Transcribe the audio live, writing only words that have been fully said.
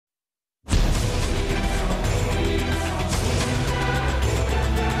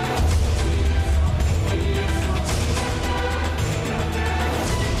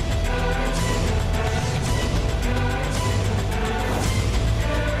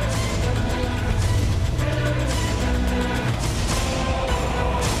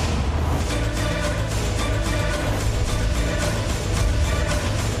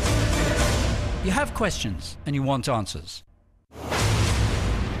questions and you want answers.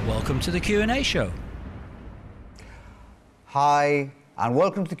 Welcome to the Q&A show. Hi, and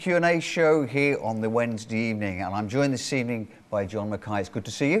welcome to the Q&A show here on the Wednesday evening. And I'm joined this evening by John Mackay. It's good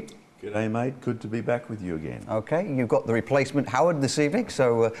to see you. G'day, mate. Good to be back with you again. Okay, you've got the replacement Howard this evening.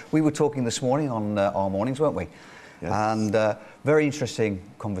 So we were talking this morning on our mornings, weren't we? Yes. And very interesting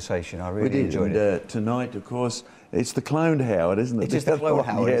conversation. I really enjoyed it. Tonight, of course, it's the cloned Howard, isn't it? It is the cloned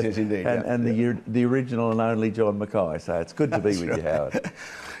Howard, yes. It is indeed. And the original and only John Mackay. So it's good to be with you, Howard.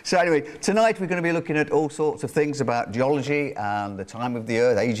 So anyway, tonight we're going to be looking at all sorts of things about geology and the time of the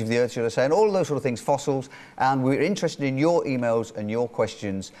Earth, age of the Earth, should I say, and all of those sort of things, fossils. And we're interested in your emails and your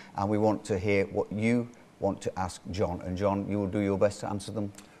questions, and we want to hear what you want to ask John. And John, you will do your best to answer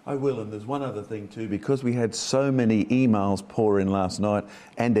them. I will, and there's one other thing too, because we had so many emails pour in last night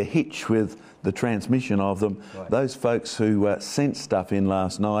and a hitch with the transmission of them. Right. Those folks who sent stuff in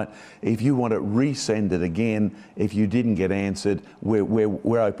last night, if you want to resend it again, if you didn't get answered,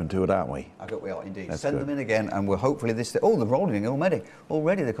 we're open to it, aren't we? I think we are indeed. That's Send good. them in again, and we're hopefully this. Oh, they're rolling already.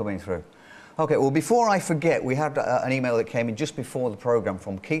 Already they're coming through. Okay, well, before I forget, we had an email that came in just before the programme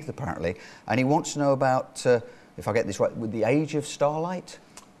from Keith, apparently, and he wants to know about, if I get this right, with the age of starlight.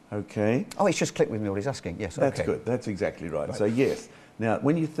 Okay. Oh, it's just clicked with me what he's asking. Yes, okay. That's good. That's exactly right. So, yes. Now,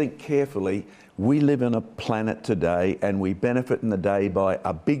 when you think carefully, we live on a planet today and we benefit in the day by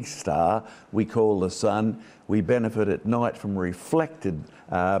a big star we call the sun. We benefit at night from reflected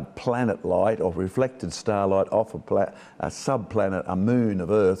planet light or reflected starlight off a subplanet, a moon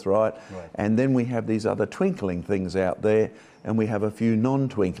of Earth, right? And then we have these other twinkling things out there, and we have a few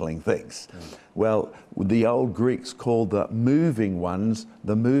non-twinkling things. Well, the old Greeks called the moving ones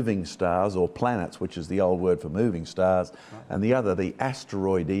the moving stars or planets, which is the old word for moving stars, and the other the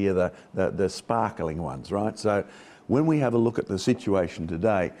asteroidea, the sparkling ones, right? So when we have a look at the situation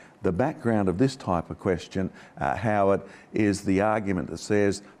today, the background of this type of question, Howard, is the argument that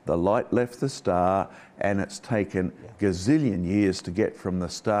says the light left the star and it's taken gazillion years to get from the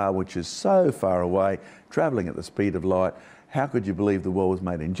star, which is so far away, travelling at the speed of light. How could you believe the world was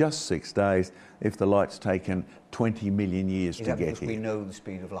made in just 6 days if the light's taken 20 million years to get here? Because we know the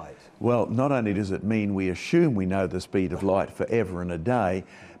speed of light? Well, not only does it mean we assume we know the speed of light forever and a day,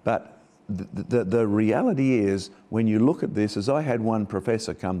 but the reality is, when you look at this, as I had one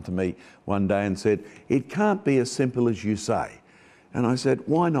professor come to me one day and said, it can't be as simple as you say. And I said,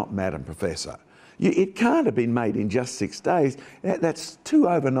 why not, Madam Professor? It can't have been made in just 6 days. That's too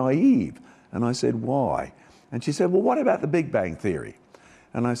over naive. And I said, why? And she said, well, what about the Big Bang Theory?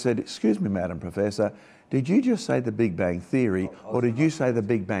 And I said, excuse me, Madam Professor, did you just say the Big Bang Theory or did you say the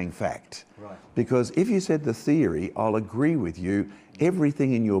Big Bang Fact? Right. Because if you said the theory, I'll agree with you.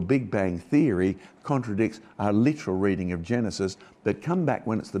 Everything in your Big Bang Theory contradicts our literal reading of Genesis, but come back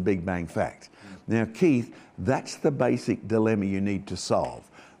when it's the Big Bang Fact. Now, Keith, that's the basic dilemma you need to solve.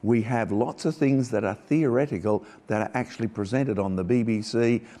 We have lots of things that are theoretical that are actually presented on the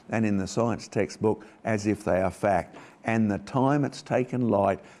BBC and in the science textbook as if they are fact. And the time it's taken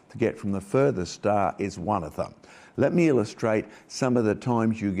light to get from the furthest star is one of them. Let me illustrate some of the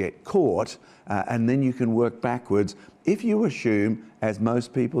times you get caught, and then you can work backwards. If you assume, as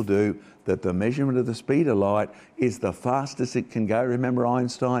most people do, that the measurement of the speed of light is the fastest it can go. Remember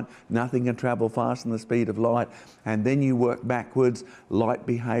Einstein, nothing can travel faster than the speed of light. And then you work backwards. Light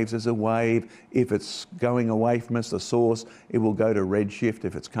behaves as a wave. If it's going away from us, the source, it will go to redshift.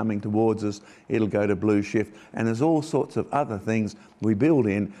 If it's coming towards us, it'll go to blue shift. And there's all sorts of other things we build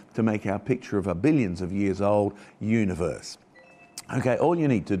in to make our picture of a billions of years old universe. Okay, all you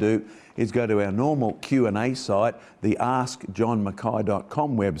need to do is go to our normal Q&A site, the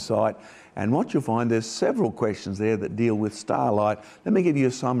askjohnmackay.com website, and what you'll find, there's several questions there that deal with starlight. Let me give you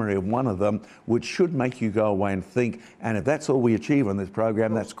a summary of one of them, which should make you go away and think, and if that's all we achieve on this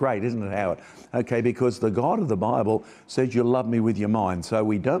program, that's great, isn't it, Howard? Okay, because the God of the Bible says you'll love me with your mind, so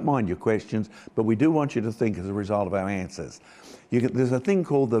we don't mind your questions, but we do want you to think as a result of our answers. There's a thing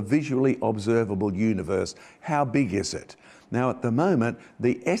called the visually observable universe. How big is it? Now, at the moment,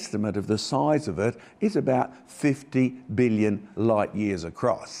 the estimate of the size of it is about 50 billion light years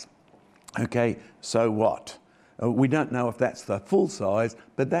across. Okay, so what? We don't know if that's the full size,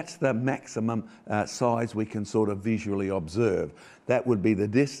 but that's the maximum size we can sort of visually observe. That would be the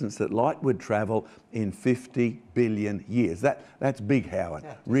distance that light would travel in 50 billion years. That's big, Howard,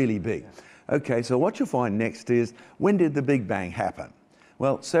 really big. Okay, so what you'll find next is, when did the Big Bang happen?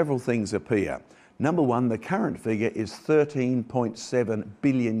 Well, several things appear. Number one, the current figure is 13.7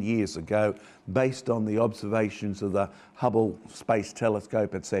 billion years ago, based on the observations of the Hubble Space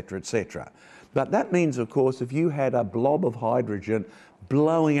Telescope, etc., etc. But that means, of course, if you had a blob of hydrogen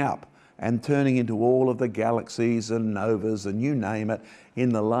blowing up and turning into all of the galaxies and novas and you name it in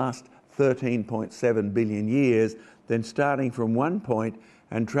the last 13.7 billion years, then starting from one point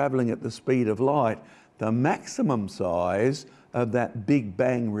and travelling at the speed of light, the maximum size of that Big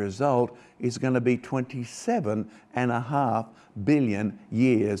Bang result is going to be 27.5 billion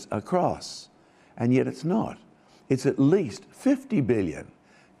years across. And yet it's not. It's at least 50 billion.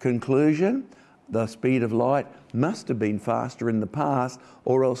 Conclusion, the speed of light must have been faster in the past,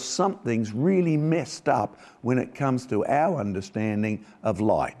 or else something's really messed up when it comes to our understanding of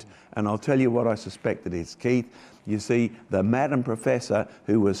light. And I'll tell you what I suspect it is, Keith. You see, the Madam Professor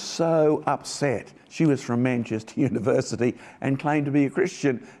who was so upset, she was from Manchester University and claimed to be a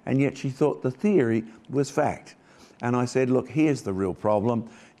Christian, and yet she thought the theory was fact. And I said, look, here's the real problem.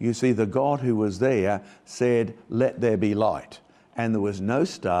 You see, the God who was there said, let there be light. And there was no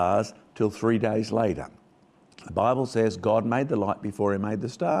stars till 3 days later. The Bible says God made the light before he made the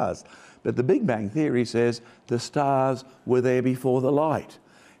stars. But the Big Bang Theory says the stars were there before the light.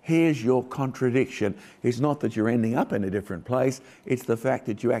 Here's your contradiction. It's not that you're ending up in a different place, it's the fact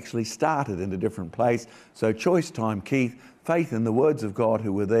that you actually started in a different place. So choice time, Keith. Faith in the words of God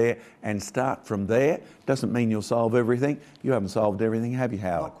who were there and start from there. Doesn't mean you'll solve everything. You haven't solved everything, have you,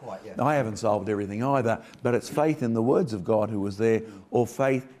 Howard? Not quite yet. I haven't solved everything either, but it's faith in the words of God who was there, or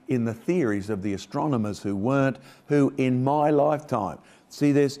faith in the theories of the astronomers who weren't, who in my lifetime,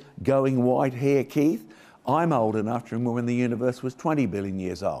 see this going white hair, Keith? I'm old enough to remember when the universe was 20 billion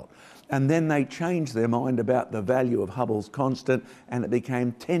years old. And then they changed their mind about the value of Hubble's constant and it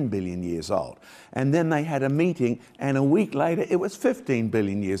became 10 billion years old. And then they had a meeting and a week later it was 15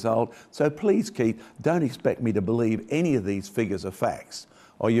 billion years old. So please, Keith, don't expect me to believe any of these figures are facts.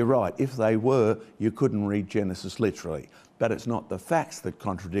 Oh, you're right, if they were, you couldn't read Genesis literally. But it's not the facts that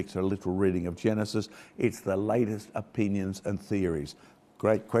contradict a literal reading of Genesis, it's the latest opinions and theories.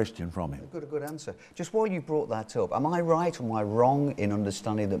 Great question from him. A good answer. Just while you brought that up, am I right or am I wrong in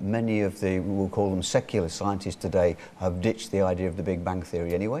understanding that many of the, we'll call them secular scientists today, have ditched the idea of the Big Bang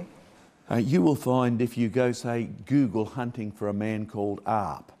Theory anyway? You will find if you go, say, Google hunting for a man called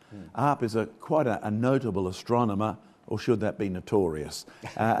Arp. Arp is quite a notable astronomer, or should that be notorious?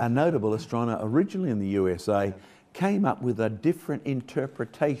 A notable astronomer originally in the USA, came up with a different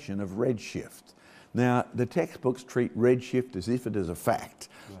interpretation of redshift. Now, the textbooks treat redshift as if it is a fact.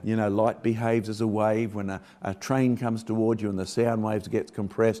 Right. You know, light behaves as a wave. When a train comes towards you and the sound waves gets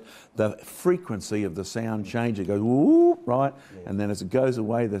compressed, the frequency of the sound changes. It goes, whoop, right? Yeah. And then as it goes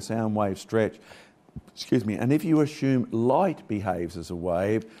away, the sound waves stretch. Excuse me. And if you assume light behaves as a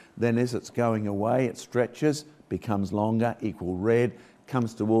wave, then as it's going away, it stretches, becomes longer, equal red,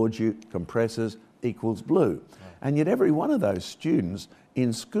 comes towards you, compresses, equals blue. Right. And yet every one of those students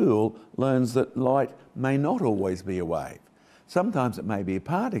in school learns that light may not always be a wave. Sometimes it may be a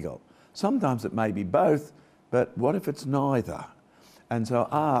particle, sometimes it may be both, but what if it's neither? And so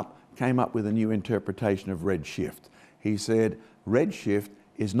Arp came up with a new interpretation of redshift. He said redshift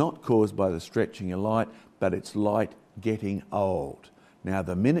is not caused by the stretching of light, but it's light getting old. Now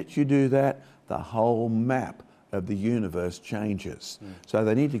the minute you do that, the whole map of the universe changes. So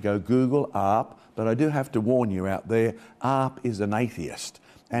they need to go Google Arp, but I do have to warn you out there, Arp is an atheist.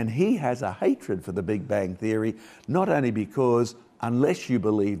 And he has a hatred for the Big Bang Theory, not only because unless you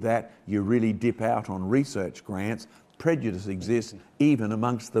believe that, you really dip out on research grants, prejudice exists even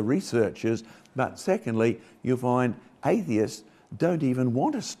amongst the researchers, but secondly, you'll find atheists don't even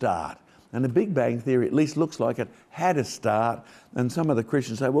want to start. And the Big Bang Theory at least looks like it had a start. And some of the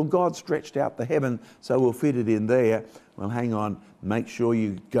Christians say, well, God stretched out the heaven, so we'll fit it in there. Well, hang on. Make sure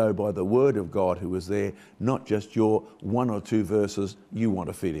you go by the word of God who was there, not just your one or two verses you want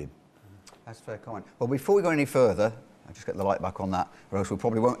to fit in. That's a fair comment. Well, before we go any further, I'll just get the light back on that, or else we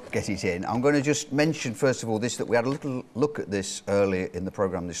probably won't get it in. I'm going to just mention, first of all, this, that we had a little look at this earlier in the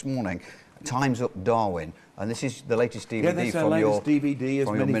programme this morning. Time's Up Darwin, and this is the latest DVD yeah, that's our latest DVD,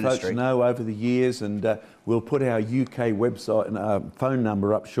 as many folks know over the years, and we'll put our UK website and phone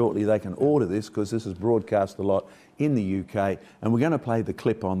number up shortly. They can order this because this is broadcast a lot in the UK, and we're going to play the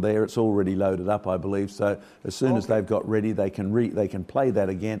clip on there. It's already loaded up, I believe, so as soon as they've got ready, they can play that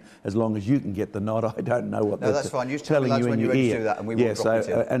again, as long as you can get the nod. I don't know what that's fine. Just telling you in your ear. Do that and we will drop it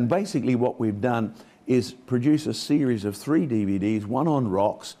in. And basically what we've done is produce a series of 3 DVDs, one on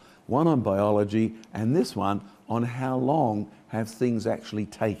rocks, one on biology, and this one on how long have things actually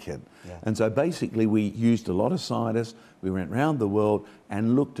taken. Yeah. And so basically we used a lot of scientists, we went around the world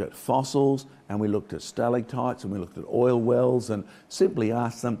and looked at fossils, and we looked at stalactites, and we looked at oil wells, and simply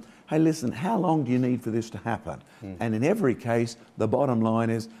asked them, hey, listen, how long do you need for this to happen? And in every case, the bottom line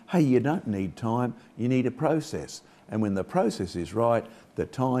is, hey, you don't need time, you need a process. And when the process is right, the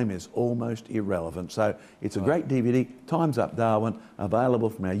time is almost irrelevant. So it's a great DVD, Time's Up Darwin, available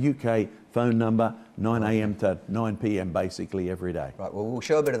from our UK phone number, 9 a.m. to 9 p.m. basically every day. Right, well, we'll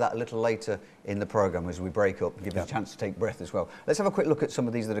show a bit of that a little later in the programme as we break up and give you a chance to take breath as well. Let's have a quick look at some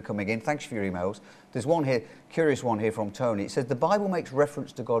of these that are coming in. Thanks for your emails. There's one here, curious one here from Tony. It says, the Bible makes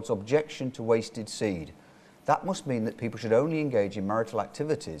reference to God's objection to wasted seed. That must mean that people should only engage in marital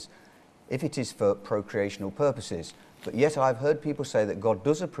activities if it is for procreational purposes. But yet I've heard people say that God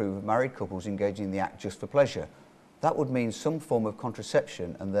does approve of married couples engaging in the act just for pleasure. That would mean some form of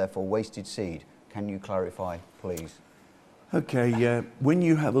contraception and therefore wasted seed. Can you clarify, please? Okay, when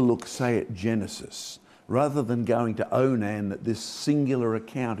you have a look, say, at Genesis, rather than going to Onan that this singular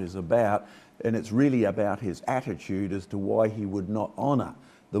account is about, and it's really about his attitude as to why he would not honour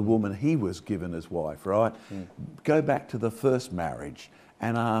the woman he was given as wife, right? Go back to the first marriage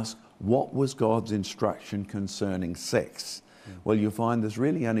and ask, what was God's instruction concerning sex? Well, you'll find there's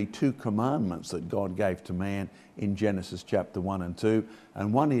really only two commandments that God gave to man in Genesis chapter 1 and 2.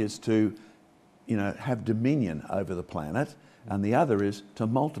 And one is to, have dominion over the planet, and the other is to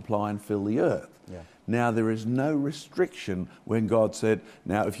multiply and fill the earth. Now, there is no restriction when God said,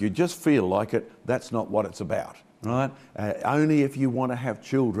 now, if you just feel like it, that's not what it's about. Right? Only if you want to have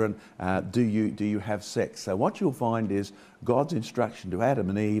children do you have sex. So what you'll find is God's instruction to Adam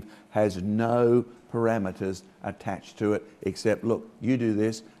and Eve has no parameters attached to it except, look, you do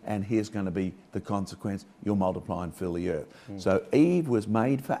this and here's going to be the consequence. You'll multiply and fill the earth. So Eve was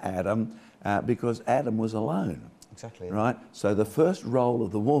made for Adam because Adam was alone. Exactly. Right? So the first role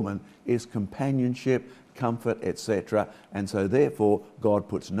of the woman is companionship, comfort, etc. And so therefore God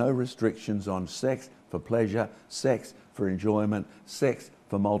puts no restrictions on sex for pleasure, sex for enjoyment, sex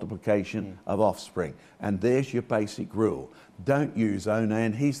for multiplication of offspring. And there's your basic rule. Don't use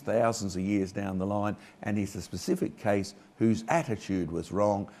Onan. He's thousands of years down the line, and he's a specific case whose attitude was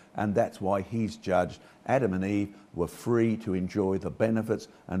wrong, and that's why he's judged. Adam and Eve were free to enjoy the benefits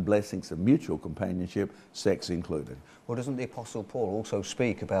and blessings of mutual companionship, sex included. Well, doesn't the Apostle Paul also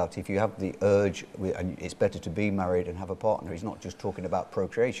speak about if you have the urge, and it's better to be married and have a partner? He's not just talking about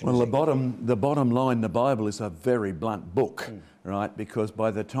procreation. Well, the bottom line, the Bible is a very blunt book, right? Because by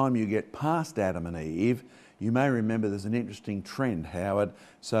the time you get past Adam and Eve, you may remember there's an interesting trend, Howard.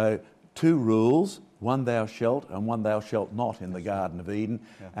 So 2 rules, one thou shalt and one thou shalt not in the Garden of Eden.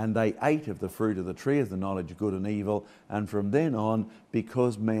 And they ate of the fruit of the tree of the knowledge of good and evil. And from then on,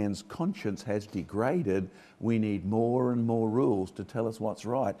 because man's conscience has degraded, we need more and more rules to tell us what's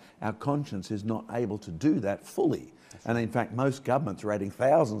right. Our conscience is not able to do that fully. And in fact, most governments are adding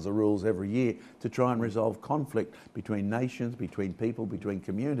thousands of rules every year to try and resolve conflict between nations, between people, between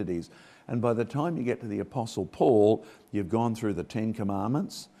communities. And by the time you get to the Apostle Paul, you've gone through the 10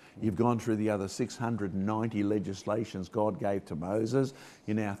 Commandments, you've gone through the other 690 legislations God gave to Moses.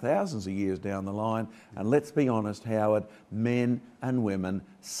 You're now thousands of years down the line. And let's be honest, Howard, men and women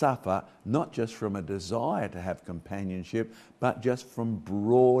suffer not just from a desire to have companionship, but just from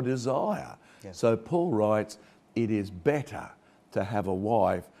broad desire. So Paul writes, it is better to have a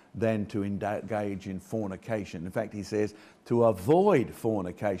wife than to engage in fornication. In fact, he says, to avoid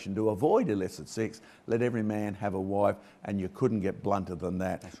fornication, to avoid illicit sex, let every man have a wife, and you couldn't get blunter than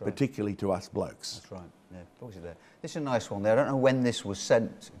that, particularly to us blokes. That's right. Yeah, there. This is a nice one there. I don't know when this was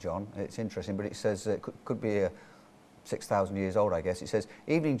sent, John. It's interesting, but it says it could be 6,000 years old, I guess. It says,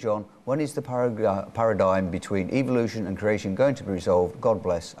 evening, John, when is the paradigm between evolution and creation going to be resolved? God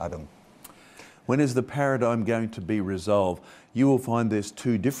bless, Adam. When is the paradigm going to be resolved? You will find there's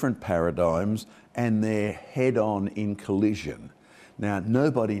 2 different paradigms and they're head-on in collision. Now,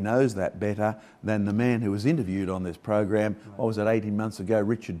 nobody knows that better than the man who was interviewed on this program, what was it, 18 months ago,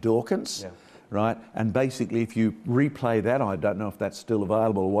 Richard Dawkins, right? And basically, if you replay that, I don't know if that's still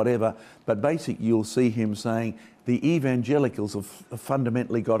available or whatever, but basically you'll see him saying the evangelicals have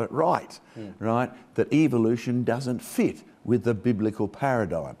fundamentally got it right, right? That evolution doesn't fit with the biblical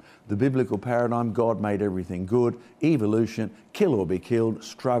paradigm. The biblical paradigm, God made everything good. Evolution, kill or be killed,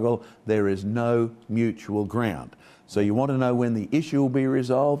 struggle. There is no mutual ground. So you want to know when the issue will be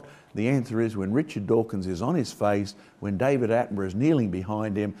resolved? The answer is when Richard Dawkins is on his face, when David Attenborough is kneeling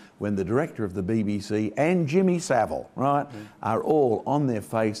behind him, when the director of the BBC and Jimmy Savile, right, are all on their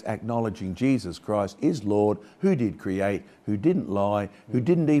face acknowledging Jesus Christ is Lord, who did create, who didn't lie, who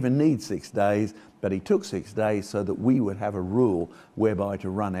didn't even need 6 days, but he took 6 days so that we would have a rule whereby to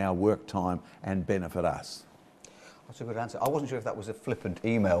run our work time and benefit us. That's a good answer. I wasn't sure if that was a flippant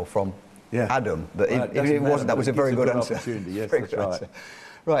email from Yeah. Adam, but if it wasn't, that was a very good answer. Yes, Very that's good right. answer.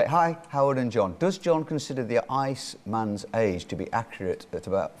 Right, hi, Howard and John. Does John consider the Ice Man's age to be accurate at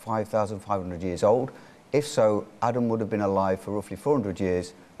about 5,500 years old? If so, Adam would have been alive for roughly 400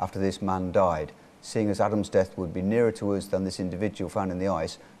 years after this man died. Seeing as Adam's death would be nearer to us than this individual found in the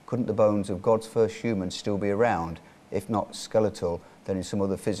ice, couldn't the bones of God's first humans still be around, if not skeletal, then in some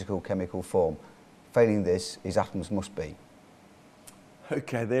other physical, chemical form? Failing this, his atoms must be.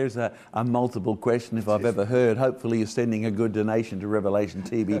 Okay, there's a multiple question if I've ever heard. Hopefully you're sending a good donation to Revelation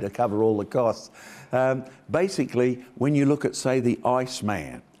TV to cover all the costs. Basically, when you look at, say, the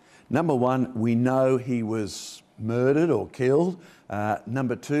Iceman, number one, we know he was murdered or killed.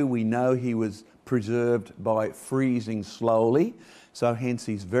 Number two, we know he was preserved by freezing slowly. So hence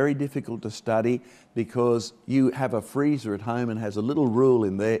he's very difficult to study, because you have a freezer at home and has a little rule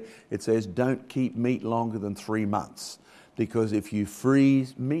in there. It says don't keep meat longer than 3 months. Because if you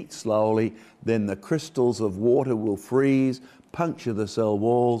freeze meat slowly, then the crystals of water will freeze, puncture the cell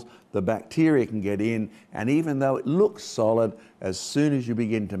walls, the bacteria can get in, and even though it looks solid, as soon as you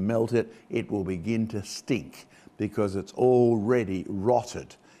begin to melt it, it will begin to stink because it's already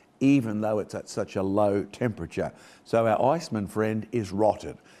rotted, even though it's at such a low temperature. So our Iceman friend is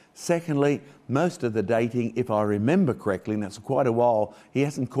rotted. Secondly, most of the dating, if I remember correctly, and it's quite a while, he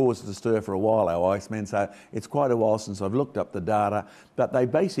hasn't caused a stir for a while, our Iceman, so it's quite a while since I've looked up the data, but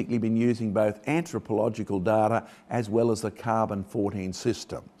they've basically been using both anthropological data as well as the carbon-14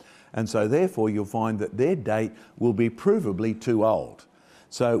 system. And so therefore you'll find that their date will be provably too old.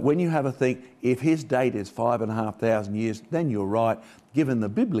 So when you have a think, if his date is 5,500 years, then you're right. Given the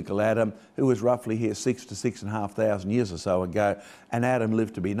biblical Adam, who was roughly here 6,000 to 6,500 years or so ago, and Adam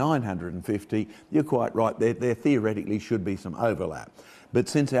lived to be 950, you're quite right, there theoretically should be some overlap. But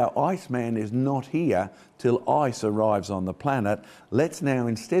since our Iceman is not here till ice arrives on the planet, let's now,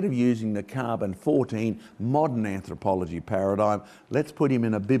 instead of using the carbon-14 modern anthropology paradigm, let's put him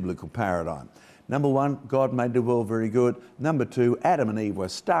in a biblical paradigm. Number one, God made the world very good. Number two, Adam and Eve were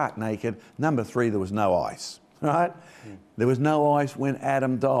stark naked. Number three, there was no ice, right? There was no ice when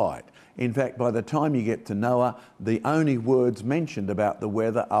Adam died. In fact, by the time you get to Noah, the only words mentioned about the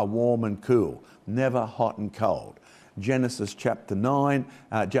weather are warm and cool, never hot and cold. Genesis chapter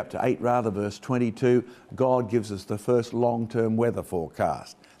 8 verse 22, God gives us the first long-term weather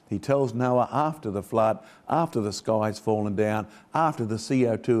forecast. He tells Noah after the flood, after the sky's fallen down, after the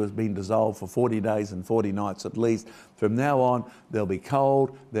CO2 has been dissolved for 40 days and 40 nights at least, from now on there'll be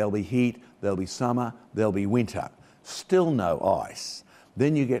cold, there'll be heat, there'll be summer, there'll be winter. Still no ice.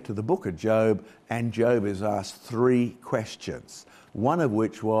 Then you get to the book of Job, and Job is asked 3 questions, one of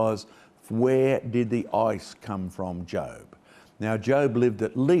which was, where did the ice come from, Job? Now Job lived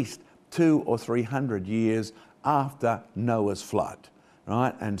at least 200 or 300 years after Noah's flood.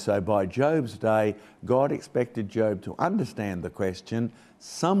 Right? And so by Job's day, God expected Job to understand the question.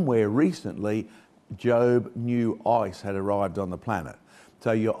 Somewhere recently, Job knew ice had arrived on the planet.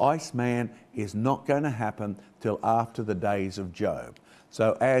 So your Iceman is not going to happen till after the days of Job.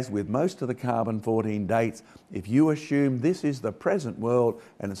 So as with most of the carbon-14 dates, if you assume this is the present world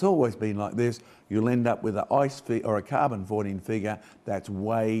and it's always been like this, you'll end up with or a carbon-14 figure that's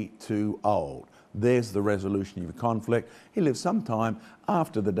way too old. There's the resolution of your conflict. He lived sometime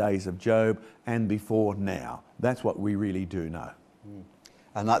after the days of Job and before now. That's what we really do know.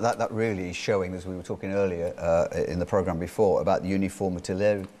 And that really is showing, as we were talking earlier in the programme before, about the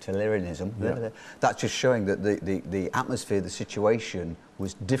uniformitarianism. Yeah. That's just showing that the atmosphere, the situation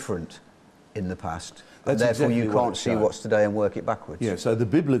was different in the past. And therefore exactly you can't see what's today and work it backwards. Yeah, so the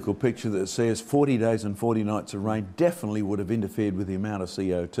biblical picture that says 40 days and 40 nights of rain definitely would have interfered with the amount of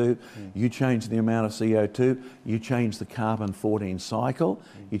CO2. You change the amount of CO2, you change the carbon-14 cycle,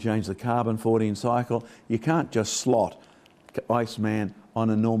 you change the carbon-14 cycle. You can't just slot Iceman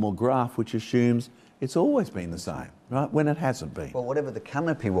on a normal graph which assumes it's always been the same, right, when it hasn't been. Well, whatever the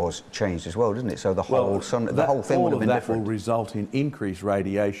canopy was changed as well, didn't it? So the whole sun, the whole thing would have been different. All of that will result in increased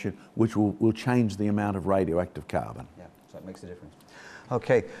radiation, which will change the amount of radioactive carbon. Yeah, so that makes a difference.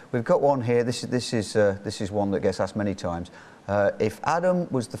 Okay, we've got one here. This is one that gets asked many times. If Adam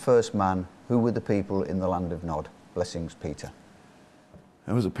was the first man, who were the people in the land of Nod? Blessings, Peter.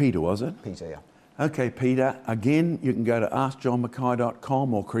 And was it Peter, was it? Peter, yeah. Okay, Peter, again, you can go to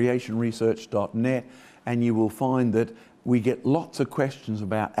askjohnmackay.com or creationresearch.net, and you will find that we get lots of questions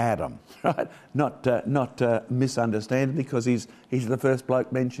about Adam, right? Not misunderstanding, because he's the first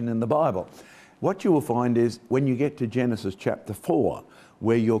bloke mentioned in the Bible. What you will find is when you get to Genesis chapter 4,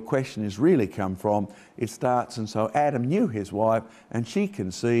 where your question has really come from, it starts, and so Adam knew his wife, and she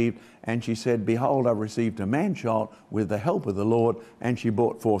conceived, and she said, behold, I've received a man-child with the help of the Lord, and she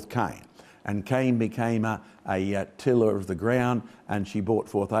brought forth Cain. And Cain became a tiller of the ground, and she brought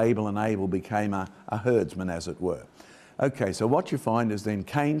forth Abel, and Abel became a herdsman, as it were. Okay, so what you find is then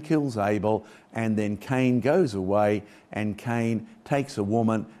Cain kills Abel, and then Cain goes away, and Cain takes a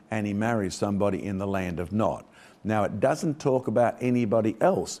woman and he marries somebody in the land of Nod. Now, it doesn't talk about anybody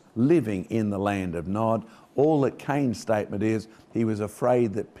else living in the land of Nod. All that Cain's statement is, he was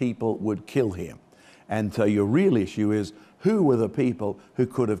afraid that people would kill him. And so your real issue is, who were the people who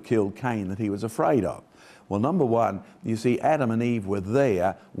could have killed Cain that he was afraid of? Well, number one, you see, Adam and Eve were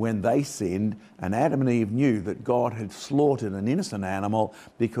there when they sinned, and Adam and Eve knew that God had slaughtered an innocent animal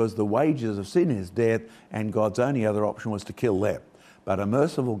because the wages of sin is death, and God's only other option was to kill them. But a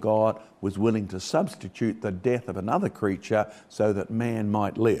merciful God was willing to substitute the death of another creature so that man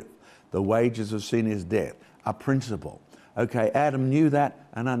might live. The wages of sin is death, a principle. Okay, Adam knew that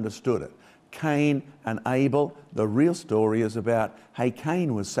and understood it. Cain and Abel, the real story is about, hey,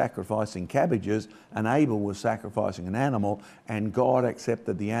 Cain was sacrificing cabbages and Abel was sacrificing an animal, and God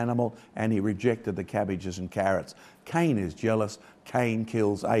accepted the animal and he rejected the cabbages and carrots. Cain is jealous. Cain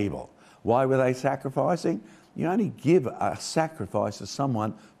kills Abel. Why were they sacrificing? You only give a sacrifice to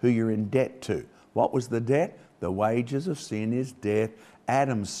someone who you're in debt to. What was the debt? The wages of sin is death.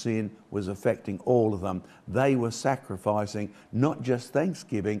 Adam's sin was affecting all of them. They were sacrificing not just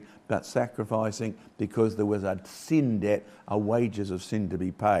thanksgiving, but sacrificing because there was a sin debt, a wages of sin to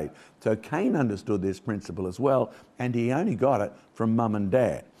be paid. So Cain understood this principle as well, and he only got it from mum and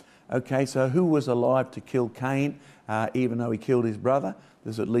dad. Okay, so who was alive to kill Cain, even though he killed his brother?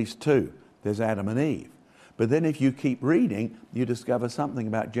 There's at least two. There's Adam and Eve. But then if you keep reading, you discover something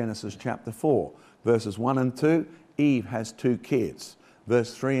about Genesis chapter 4. Verses 1 and 2, Eve has 2 kids.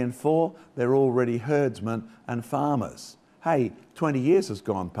 Verse 3 and 4, they're already herdsmen and farmers. Hey, 20 years has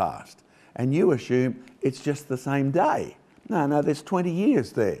gone past, and you assume it's just the same day. No, there's 20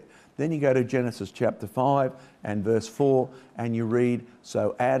 years there. Then you go to Genesis chapter 5 and verse 4, and you read,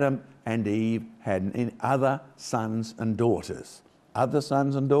 so Adam and Eve had other sons and daughters. Other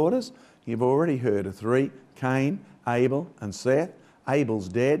sons and daughters? You've already heard of 3, Cain, Abel and Seth. Abel's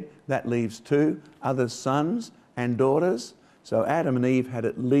dead, that leaves 2 other sons and daughters. So Adam and Eve had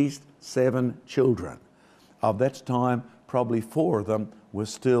at least 7 children. Of that time, probably 4 of them were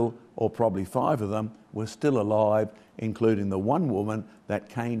still, or probably 5 of them were still alive, including the one woman that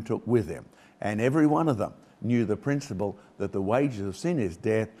Cain took with him. And every one of them knew the principle that the wages of sin is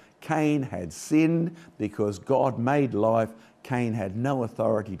death. Cain had sinned because God made life. Cain had no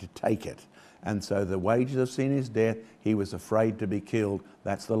authority to take it. And so the wages of sin is death. He was afraid to be killed.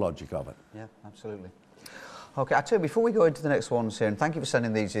 That's the logic of it. Yeah, absolutely. Okay, I tell you, before we go into the next ones here, and thank you for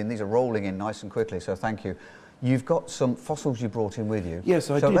sending these in. These are rolling in nice and quickly, so thank you. You've got some fossils you brought in with you. Yes,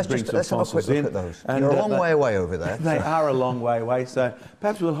 I did bring some fossils in. Let's have a quick look at those. And you're a long way away over there. They are a long way away, so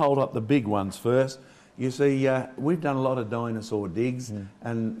perhaps we'll hold up the big ones first. You see, we've done a lot of dinosaur digs,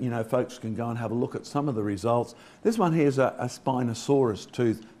 and, you know, folks can go and have a look at some of the results. This one here is a Spinosaurus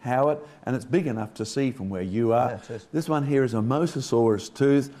tooth, Howard, and it's big enough to see from where you are. Yeah, it is. This one here is a Mosasaurus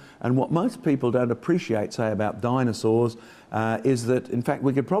tooth, and what most people don't appreciate, say, about dinosaurs is that, in fact,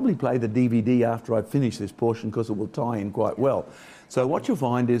 we could probably play the DVD after I finish this portion because it will tie in quite well. So what you'll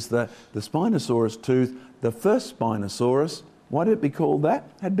find is the Spinosaurus tooth, the first Spinosaurus, why did it be called that?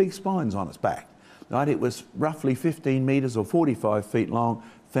 It had big spines on its back. Right, it was roughly 15 metres or 45 feet long,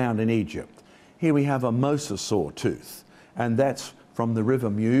 found in Egypt. Here we have a mosasaur tooth, and that's from the River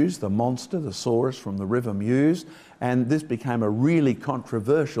Meuse, the monster, the saurus from the River Meuse, and this became a really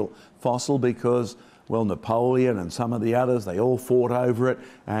controversial fossil because, well, Napoleon and some of the others, they all fought over it,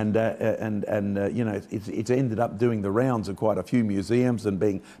 and you know, it's ended up doing the rounds of quite a few museums and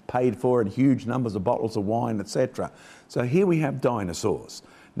being paid for in huge numbers of bottles of wine, etc. So here we have dinosaurs.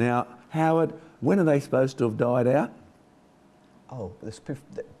 Now, Howard, when are they supposed to have died out? Oh,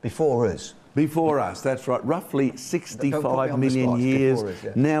 before us. Before us, that's right. Roughly 65 million years. Us,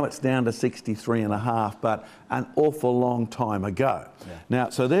 yeah. Now it's down to 63 and a half, but an awful long time ago. Yeah. Now,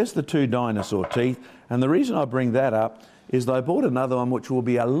 so there's the 2 dinosaur teeth, and the reason I bring that up is they bought another one which will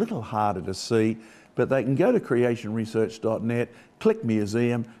be a little harder to see, but they can go to creationresearch.net, click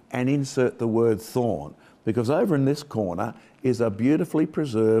museum, and insert the word thorn, because over in this corner is a beautifully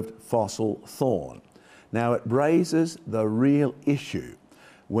preserved fossil thorn. Now, it raises the real issue.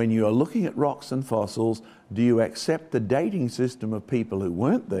 When you are looking at rocks and fossils, do you accept the dating system of people who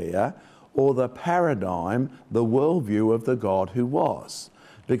weren't there, or the paradigm, the worldview of the God who was?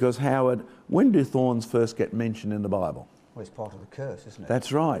 Because, Howard, when do thorns first get mentioned in the Bible? Well, it's part of the curse, isn't it?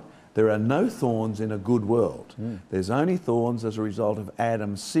 That's right. There are no thorns in a good world. There's only thorns as a result of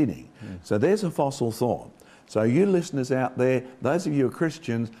Adam sinning. So there's a fossil thorn. So you listeners out there, those of you who are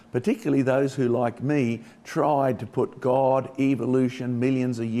Christians, particularly those who, like me, tried to put God, evolution,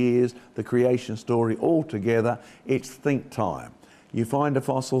 millions of years, the creation story all together, it's think time. You find a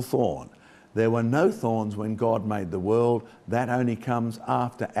fossil thorn. There were no thorns when God made the world. That only comes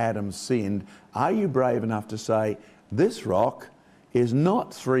after Adam sinned. Are you brave enough to say, this rock is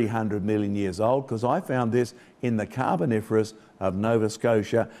not 300 million years old, because I found this in the Carboniferous of Nova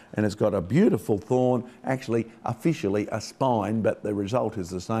Scotia, and it's got a beautiful thorn, actually officially a spine, but the result is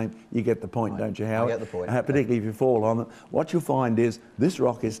the same. You get the point, don't you, Howard? I get the point. Particularly if you fall on it. What you'll find is this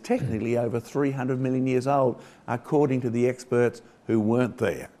rock is technically over 300 million years old, according to the experts who weren't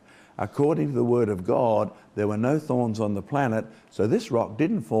there. According to the Word of God, there were no thorns on the planet, so this rock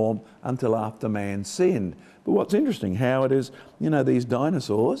didn't form until after man sinned. But what's interesting, Howard, is, you know, these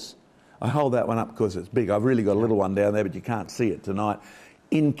dinosaurs, I hold that one up because it's big. I've really got a little one down there, but you can't see it tonight.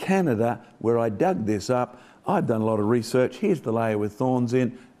 In Canada, where I dug this up, I've done a lot of research. Here's the layer with thorns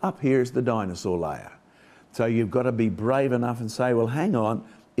in. Up here is the dinosaur layer. So you've got to be brave enough and say, well, hang on,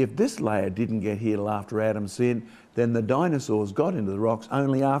 if this layer didn't get here till after Adam sinned, then the dinosaurs got into the rocks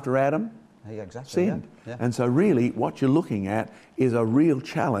only after Adam sinned. Yeah. And so really what you're looking at is a real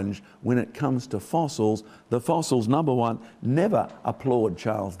challenge when it comes to fossils. The fossils, number one, never applaud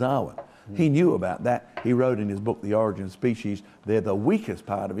Charles Darwin. He knew about that. He wrote in his book, The Origin of Species, they're the weakest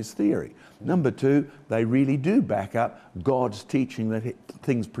part of his theory. Number two, they really do back up God's teaching that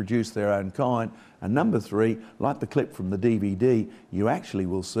things produce their own kind. And number three, like the clip from the DVD, you actually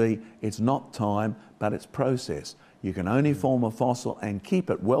will see it's not time, but it's process. You can only form a fossil and keep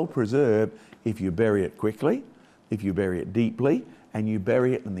it well preserved if you bury it quickly, if you bury it deeply, and you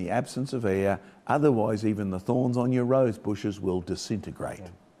bury it in the absence of air. Otherwise, even the thorns on your rose bushes will disintegrate.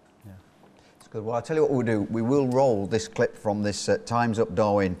 Yeah. It's good. Well, I'll tell you what we'll do. We will roll this clip from this Time's Up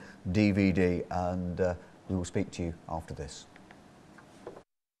Darwin DVD, and we will speak to you after this.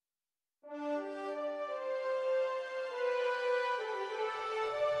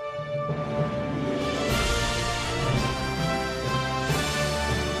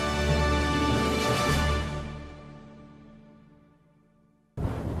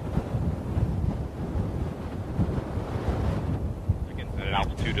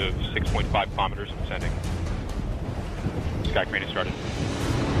 Of 6.5 kilometers ascending. Sky crane has started.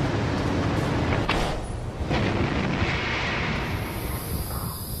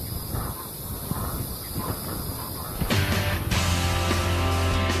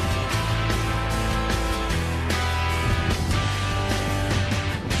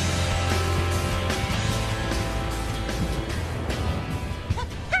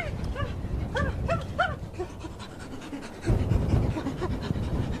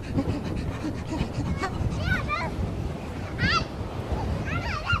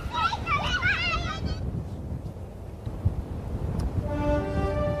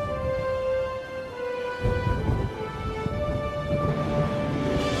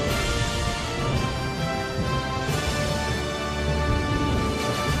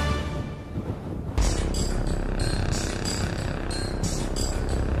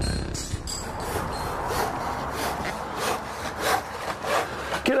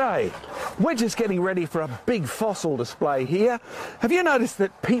 G'day. We're just getting ready for a big fossil display here. Have you noticed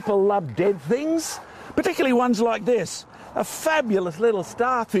that people love dead things? Particularly ones like this. A fabulous little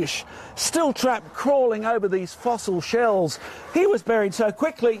starfish, still trapped crawling over these fossil shells. He was buried so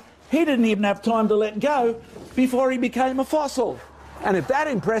quickly, he didn't even have time to let go before he became a fossil. And if that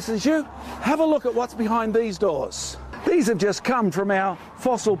impresses you, have a look at what's behind these doors. These have just come from our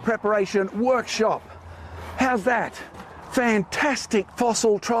fossil preparation workshop. How's that? Fantastic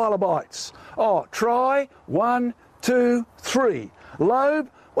fossil trilobites. Oh, try 1, 2, 3.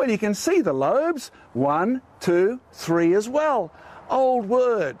 Lobe, well, you can see the lobes. 1, 2, 3 as well. Old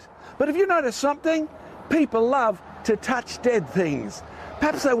word. But have you noticed something? People love to touch dead things.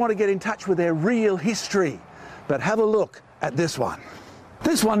 Perhaps they want to get in touch with their real history. But have a look at this one.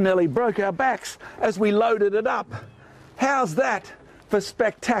 This one nearly broke our backs as we loaded it up. How's that for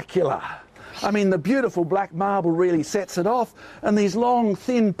spectacular? I mean, the beautiful black marble really sets it off, and these long,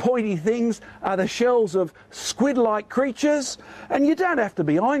 thin, pointy things are the shells of squid-like creatures, and you don't have to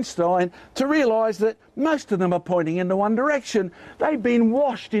be Einstein to realise that most of them are pointing into one direction. They've been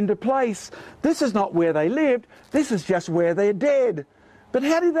washed into place. This is not where they lived, this is just where they're dead. But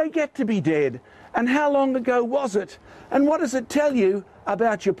how did they get to be dead? And how long ago was it? And what does it tell you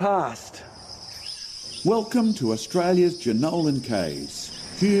about your past? Welcome to Australia's Jenolan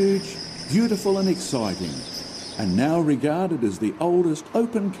Caves. Huge, beautiful and exciting, and now regarded as the oldest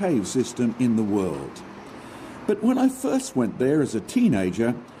open cave system in the world. But when I first went there as a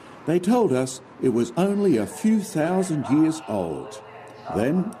teenager, They told us it was only a few thousand years old.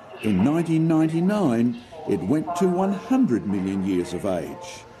 Then, in 1999, it went to 100 million years of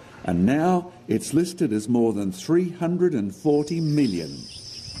age. And now it's listed as more than 340 million.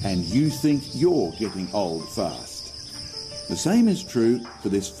 And you think you're getting old fast. The same is true for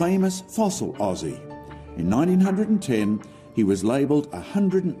this famous fossil Aussie. In 1910, he was labelled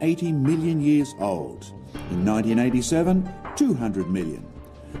 180 million years old. In 1987, 200 million.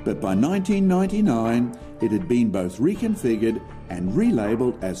 But by 1999, it had been both reconfigured and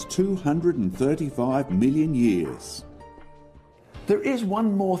relabelled as 235 million years. There is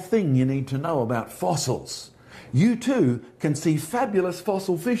one more thing you need to know about fossils. You too can see fabulous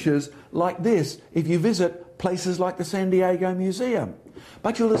fossil fishes like this if you visit places like the San Diego Museum.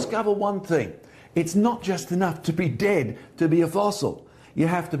 But you'll discover one thing. It's not just enough to be dead to be a fossil. You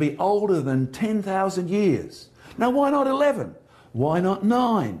have to be older than 10,000 years. Now, why not 11? Why not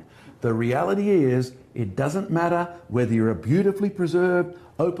 9? The reality is, it doesn't matter whether you're a beautifully preserved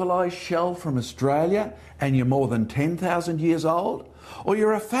opalized shell from Australia and you're more than 10,000 years old, or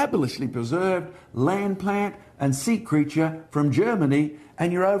you're a fabulously preserved land plant and sea creature from Germany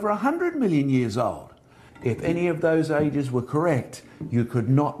and you're over 100 million years old. If any of those ages were correct, you could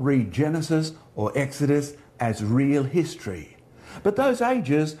not read Genesis or Exodus as real history. But those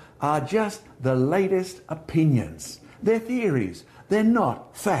ages are just the latest opinions. They're theories. They're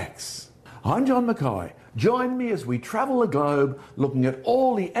not facts. I'm John Mackay. Join me as we travel the globe looking at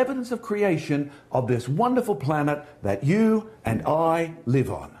all the evidence of creation of this wonderful planet that you and I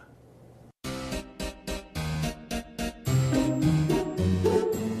live on.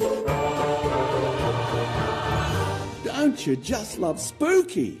 Don't you just love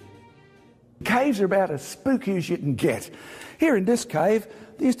spooky? Caves are about as spooky as you can get. Here in this cave,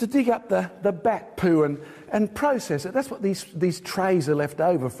 they used to dig up the bat poo and process it. That's what these trays are left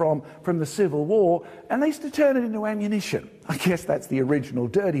over from the Civil War, and they used to turn it into ammunition. I guess that's the original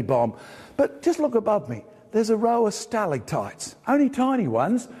dirty bomb. But just look above me. There's a row of stalactites, only tiny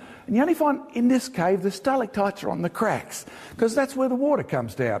ones, and you only find in this cave the stalactites are on the cracks, because that's where the water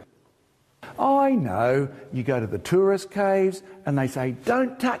comes down. I know, you go to the tourist caves and they say,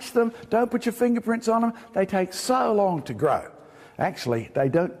 don't touch them, don't put your fingerprints on them, they take so long to grow. Actually, they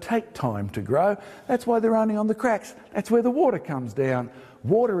don't take time to grow, that's why they're only on the cracks, that's where the water comes down.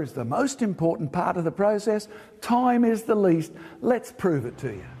 Water is the most important part of the process, time is the least. Let's prove it to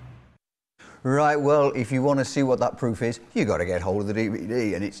you. Right, well, if you want to see what that proof is, you've got to get hold of the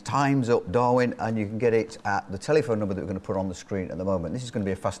DVD, and it's Time's Up Darwin, and you can get it at the telephone number that we're going to put on the screen at the moment. This is going to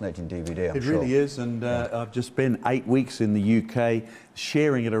be a fascinating DVD, I'm sure. It really is, and I've just spent 8 weeks in the UK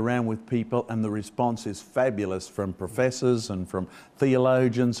sharing it around with people, and the response is fabulous from professors and from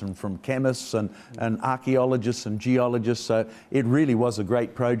theologians and from chemists and archaeologists and geologists. So it really was a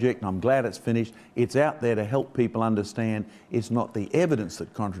great project, and I'm glad it's finished. It's out there to help people understand it's not the evidence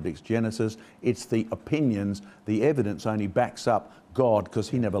that contradicts Genesis, it's the opinions. The evidence only backs up God, because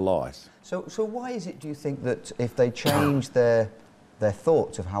he never lies. So why is it, do you think, that if they change their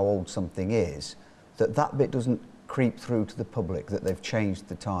thoughts of how old something is, that bit doesn't creep through to the public, that they've changed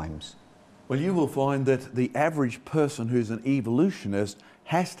the times? Well, you will find that the average person who's an evolutionist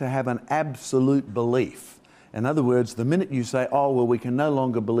has to have an absolute belief. In other words, the minute you say, oh, well, we can no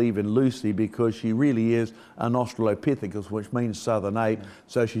longer believe in Lucy because she really is an Australopithecus, which means southern ape,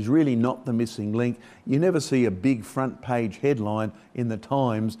 so she's really not the missing link, you never see a big front page headline in the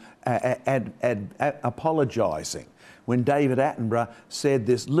Times apologising. When David Attenborough said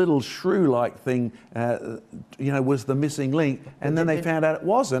this little shrew-like thing, was the missing link, and then they found out it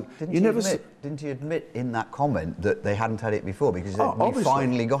wasn't. Didn't he admit in that comment that they hadn't had it before because we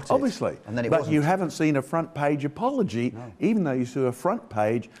finally got it? Obviously. And then but you haven't seen a front-page apology, even though you saw a front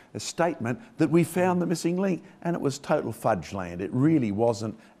page, a statement that we found the missing link, and it was total fudge land. It really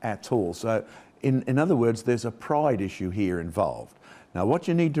wasn't at all. So, in other words, there's a pride issue here involved. Now, what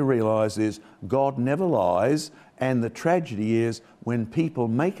you need to realise is God never lies, and the tragedy is when people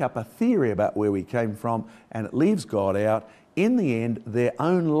make up a theory about where we came from and it leaves God out, in the end, their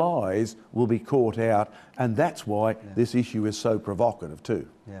own lies will be caught out, and that's why this issue is so provocative too.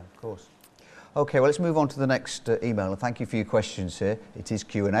 Yeah, of course. OK, well, let's move on to the next email, and thank you for your questions here. It is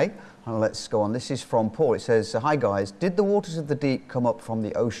Q&A, and let's go on. This is from Paul. It says, hi guys, did the waters of the deep come up from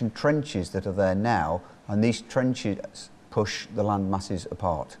the ocean trenches that are there now, and these trenches push the land masses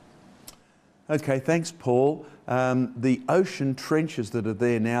apart? OK, thanks, Paul. The ocean trenches that are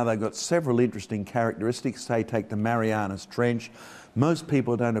there now, they've got several interesting characteristics. Say, take the Marianas Trench. Most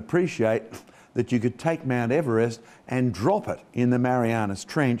people don't appreciate that you could take Mount Everest and drop it in the Marianas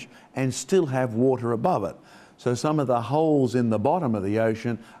Trench and still have water above it. So some of the holes in the bottom of the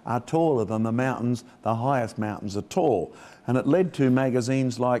ocean are taller than the mountains. The highest mountains are tall. And it led to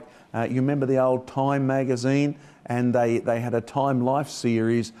magazines like, you remember the old Time magazine? And they had a Time Life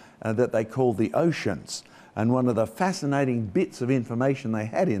series that they called The Oceans. And one of the fascinating bits of information they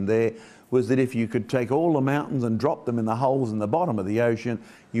had in there was that if you could take all the mountains and drop them in the holes in the bottom of the ocean,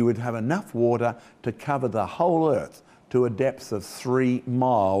 you would have enough water to cover the whole Earth to a depth of 3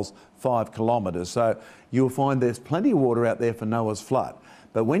 miles, 5 kilometres. So you'll find there's plenty of water out there for Noah's flood.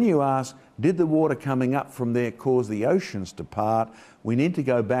 But when you ask, did the water coming up from there cause the oceans to part, we need to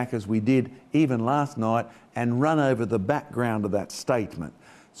go back, as we did even last night, and run over the background of that statement.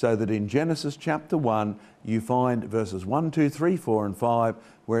 So that in Genesis chapter 1, you find verses 1, 2, 3, 4 and 5,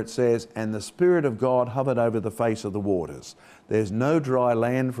 where it says, and the Spirit of God hovered over the face of the waters. There's no dry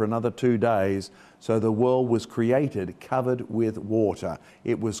land for another 2 days, so the world was created covered with water.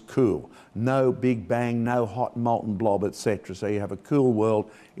 It was cool. No big bang, no hot molten blob, etc. So you have a cool world,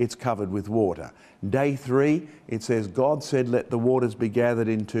 it's covered with water. Day 3, it says, God said, let the waters be gathered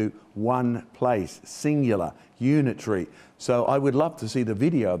into one place, singular, unitary. So I would love to see the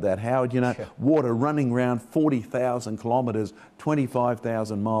video of that, Howard. You know, sure. Water running around 40,000 kilometres,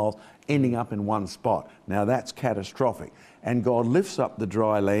 25,000 miles, ending up in one spot. Now that's catastrophic. And God lifts up the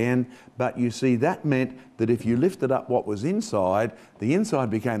dry land, but you see that meant that if you lifted up what was inside, the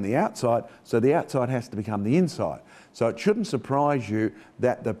inside became the outside, so the outside has to become the inside. So it shouldn't surprise you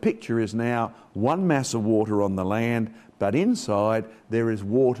that the picture is now one mass of water on the land, but inside there is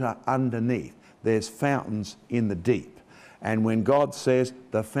water underneath. There's fountains in the deep. And when God says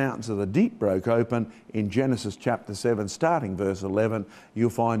the fountains of the deep broke open in Genesis chapter 7, starting verse 11,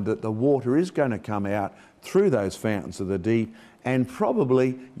 you'll find that the water is going to come out through those fountains of the deep. And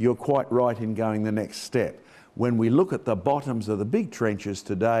probably you're quite right in going the next step. When we look at the bottoms of the big trenches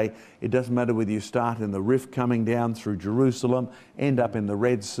today, it doesn't matter whether you start in the rift coming down through Jerusalem, end up in the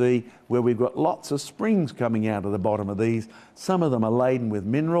Red Sea, where we've got lots of springs coming out of the bottom of these. Some of them are laden with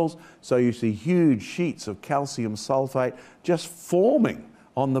minerals, so you see huge sheets of calcium sulfate just forming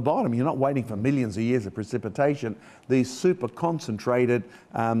on the bottom. You're not waiting for millions of years of precipitation. These super concentrated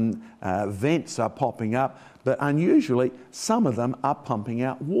vents are popping up, but unusually some of them are pumping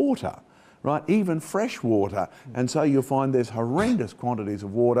out water. Right, even fresh water. And so you'll find there's horrendous quantities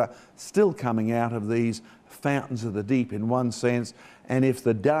of water still coming out of these fountains of the deep in one sense. And if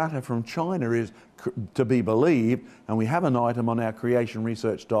the data from China is to be believed, and we have an item on our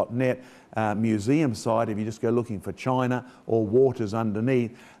creationresearch.net museum site, if you just go looking for China or waters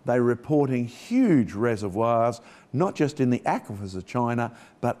underneath, they're reporting huge reservoirs, not just in the aquifers of China,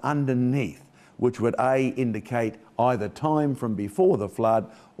 but underneath, which would indicate either time from before the flood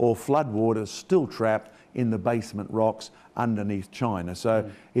or floodwaters still trapped in the basement rocks underneath China. So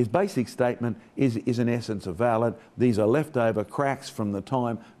his basic statement is in essence valid. These are leftover cracks from the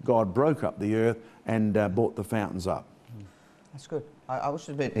time God broke up the earth and brought the fountains up. That's good. I was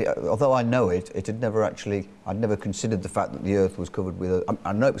a bit, although I know it had never actually, I'd never considered the fact that the earth was covered with,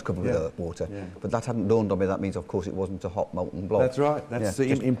 I know it was covered with water, but that hadn't dawned on me. That means, of course, it wasn't a hot molten blob. That's right. That's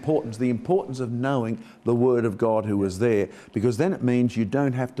the importance of knowing the Word of God who was there, because then it means you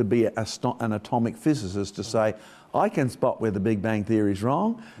don't have to be an atomic physicist to say, I can spot where the Big Bang Theory is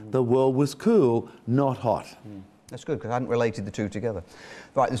wrong. The world was cool, not hot. That's good, because I hadn't related the two together.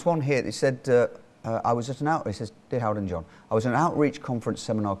 Right, there's one here that said, I was at an outreach, it says, Dear Howard and John, I was at an outreach conference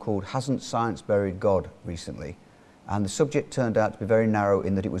seminar called Hasn't Science Buried God recently, and the subject turned out to be very narrow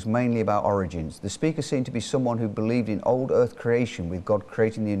in that it was mainly about origins. The speaker seemed to be someone who believed in old Earth creation, with God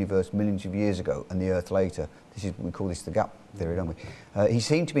creating the universe millions of years ago and the Earth later. We call this the gap theory, don't we? He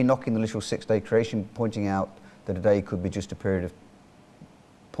seemed to be knocking the literal six-day creation, pointing out that a day could be just a period of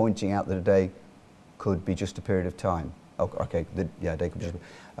time. Oh, okay, day could be just...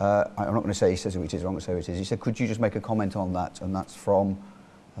 I'm not going to say he says who it is, I'm not going to say who it is. He said, could you just make a comment on that? And that's from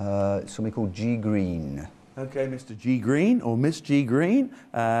somebody called G. Green. Okay, Mr. G. Green or Miss G. Green.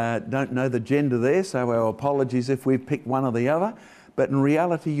 Don't know the gender there, so our apologies if we've picked one or the other. But in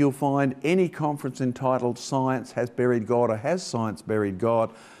reality, you'll find any conference entitled Science Has Buried God or Has Science Buried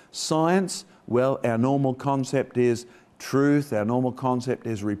God? Science, well, our normal concept is truth. Our normal concept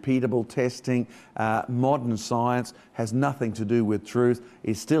is repeatable testing. Modern science has nothing to do with truth.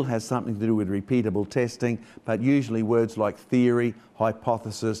 It still has something to do with repeatable testing, but usually words like theory,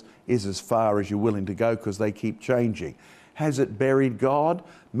 hypothesis is as far as you're willing to go because they keep changing. Has it buried God?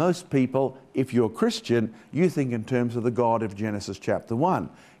 Most people, if you're Christian, you think in terms of the God of Genesis chapter 1.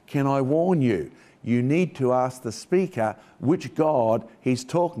 Can I warn you? You need to ask the speaker which God he's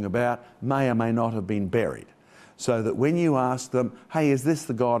talking about may or may not have been buried. So that when you ask them, hey, is this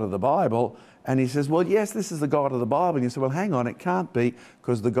the God of the Bible? And he says, well, yes, this is the God of the Bible. And you say, well, hang on, it can't be,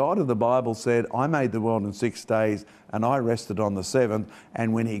 because the God of the Bible said, I made the world in 6 days and I rested on the 7th.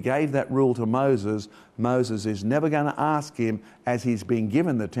 And when he gave that rule to Moses, Moses is never going to ask him, as he's been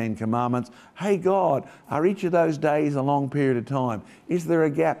given the 10 Commandments, hey, God, are each of those days a long period of time? Is there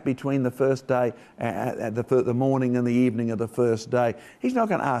a gap between the first day, the morning and the evening of the first day? He's not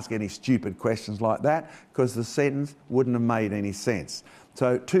going to ask any stupid questions like that, because the sentence wouldn't have made any sense.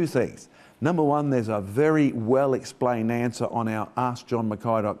 So 2 things. Number 1, there's a very well explained answer on our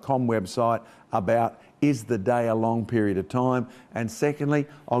askjohnmackay.com website about, is the day a long period of time? And secondly,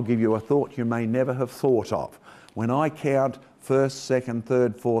 I'll give you a thought you may never have thought of. When I count 1st, 2nd,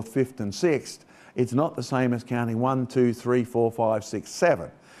 3rd, 4th, 5th and 6th, it's not the same as counting 1, 2, 3, 4, 5, 6,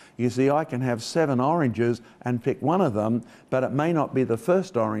 7. You see, I can have 7 oranges and pick one of them, but it may not be the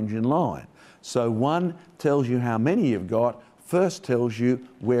first orange in line. So 1 tells you how many you've got, first tells you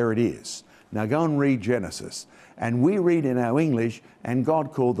where it is. Now go and read Genesis. And we read in our English, and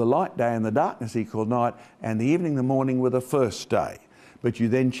God called the light day and the darkness he called night, and the evening and the morning were the first day. But you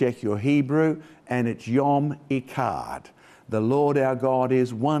then check your Hebrew, and it's Yom Echad. The Lord our God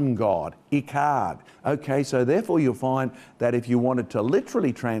is one God, Echad. Okay, so therefore you'll find that if you wanted to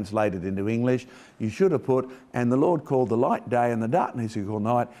literally translate it into English, you should have put, and the Lord called the light day and the darkness he called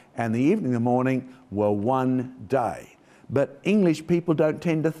night, and the evening and the morning were one day. But English people don't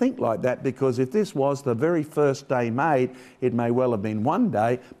tend to think like that, because if this was the very first day made, it may well have been one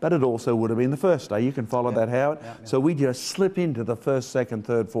day, but it also would have been the first day. You can follow that, Howard? Yeah. So we just slip into the 1st, 2nd,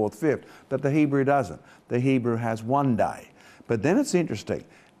 3rd, 4th, 5th. But the Hebrew doesn't. The Hebrew has one day. But then it's interesting.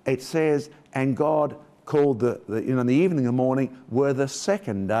 It says, and God called the evening and the morning were the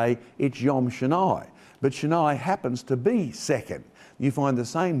 2nd day. It's Yom Shaddai. But Shaddai happens to be 2nd. You find the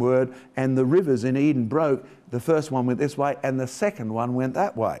same word, and the rivers in Eden broke. The first one went this way, and the second one went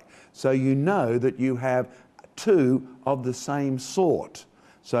that way. So you know that you have 2 of the same sort.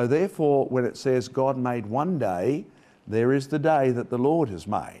 So therefore, when it says God made one day, there is the day that the Lord has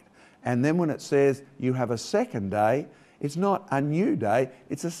made. And then when it says you have a 2nd day, it's not a new day,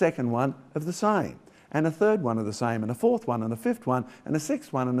 it's a 2nd one of the same. And a 3rd one of the same, and a 4th one, and a 5th one, and a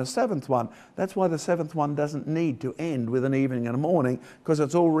 6th one, and a 7th one. That's why the 7th one doesn't need to end with an evening and a morning, because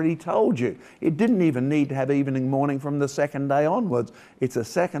it's already told you. It didn't even need to have evening and morning from the 2nd day onwards. It's a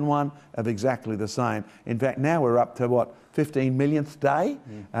 2nd one of exactly the same. In fact, now we're up to, what, 15 millionth day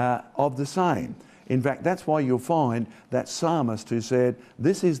of the same. In fact, that's why you'll find that psalmist who said,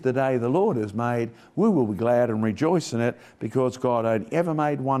 this is the day the Lord has made, we will be glad and rejoice in it, because God only ever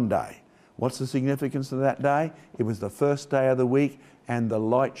made one day. What's the significance of that day? It was the first day of the week, and the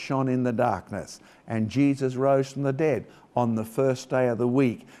light shone in the darkness. And Jesus rose from the dead on the first day of the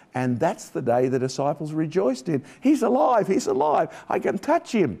week. And that's the day the disciples rejoiced in. He's alive, he's alive. I can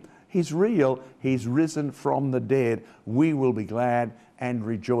touch him. He's real. He's risen from the dead. We will be glad and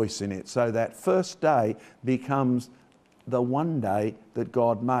rejoice in it. So that first day becomes the one day that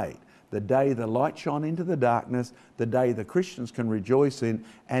God made. The day the light shone into the darkness, the day the Christians can rejoice in.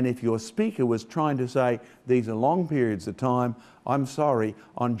 And if your speaker was trying to say these are long periods of time, I'm sorry,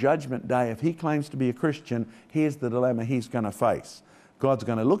 on Judgment Day, if he claims to be a Christian, here's the dilemma he's going to face. God's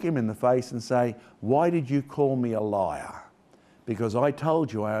going to look him in the face and say, why did you call me a liar? Because I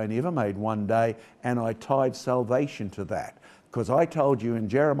told you I only ever made one day, and I tied salvation to that. Because I told you in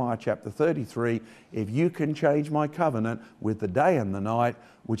Jeremiah chapter 33, if you can change my covenant with the day and the night,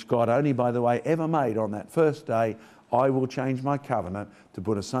 which God only, by the way, ever made on that first day, I will change my covenant to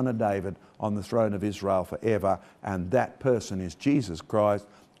put a son of David on the throne of Israel forever. And that person is Jesus Christ.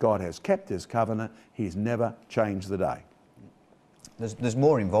 God has kept his covenant. He's never changed the day. There's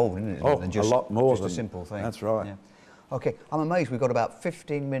more involved in it than just, a lot more just a simple thing. That's right. Yeah. Okay, I'm amazed we've got about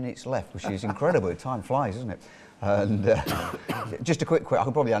 15 minutes left, which is incredible. Time flies, isn't it? And just a quick question, I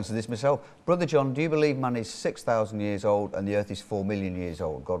could probably answer this myself. Brother John, do you believe man is 6,000 years old and the earth is 4 million years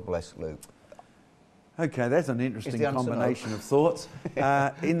old? God bless Luke. Okay, that's an interesting combination of thoughts.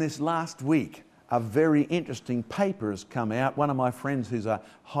 In this last week, a very interesting paper has come out. One of my friends who's a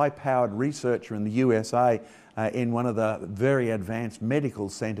high-powered researcher in the USA in one of the very advanced medical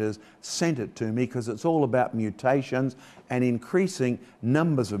centres sent it to me, because it's all about mutations and increasing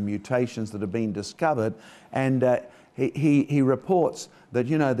numbers of mutations that have been discovered. And he reports that,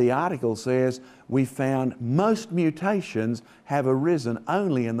 you know, the article says we found most mutations have arisen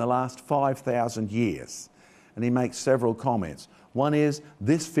only in the last 5,000 years. And he makes several comments. One is,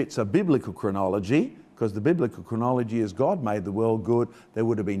 this fits a biblical chronology, because the biblical chronology is God made the world good, there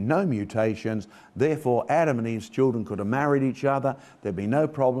would have been no mutations, therefore Adam and Eve's children could have married each other, there'd be no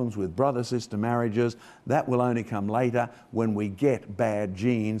problems with brother-sister marriages. That will only come later when we get bad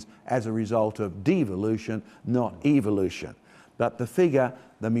genes as a result of devolution, not evolution. But the figure,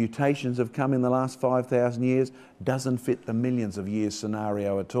 the mutations have come in the last 5,000 years, doesn't fit the millions of years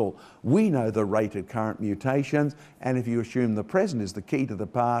scenario at all. We know the rate of current mutations, and if you assume the present is the key to the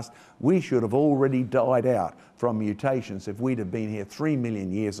past, we should have already died out from mutations if we'd have been here 3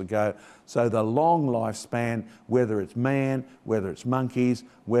 million years ago. So the long lifespan, whether it's man, whether it's monkeys,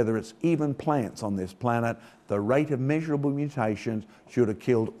 whether it's even plants on this planet, the rate of measurable mutations should have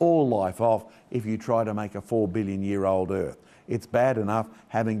killed all life off if you try to make a 4 billion year old Earth. It's bad enough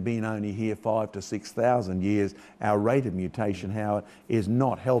having been only here 5,000 to 6,000 years. Our rate of mutation, Howard, is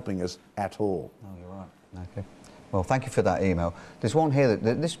not helping us at all. Oh, you're right. Okay. Well, thank you for that email. There's one here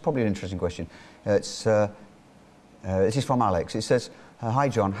that this is probably an interesting question. This is from Alex. It says, "Hi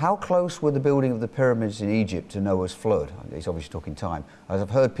John, how close were the building of the pyramids in Egypt to Noah's flood?" He's obviously talking time. As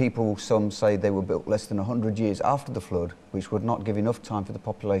I've heard people, some say they were built less than 100 years after the flood, which would not give enough time for the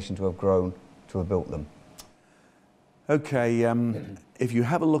population to have grown to have built them. Okay, if you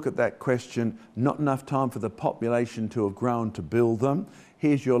have a look at that question, not enough time for the population to have grown to build them,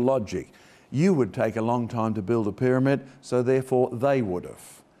 here's your logic. You would take a long time to build a pyramid, so therefore they would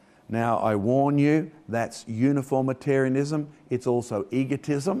have. Now, I warn you, that's uniformitarianism. It's also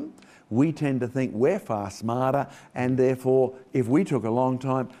egotism. We tend to think we're far smarter, and therefore, if we took a long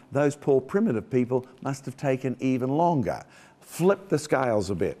time, those poor primitive people must have taken even longer. Flip the scales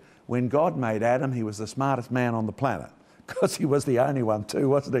a bit. When God made Adam, he was the smartest man on the planet, because he was the only one too,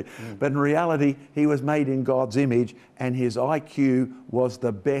 wasn't he? But in reality, he was made in God's image, and his IQ was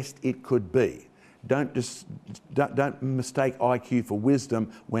the best it could be. Don't mistake IQ for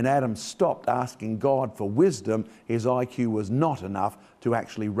wisdom. When Adam stopped asking God for wisdom, his IQ was not enough to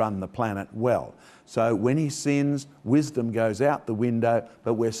actually run the planet well. So when he sins, wisdom goes out the window,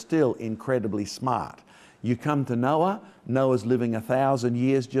 but we're still incredibly smart. You come to Noah, Noah's living 1,000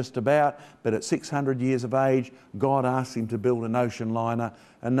 years just about, but at 600 years of age, God asks him to build an ocean liner,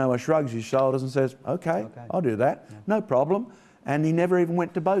 and Noah shrugs his shoulders and says, okay. I'll do that, no problem. And he never even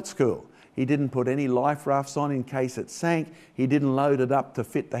went to boat school. He didn't put any life rafts on in case it sank. He didn't load it up to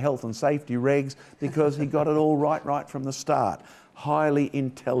fit the health and safety regs, because he got it all right from the start. Highly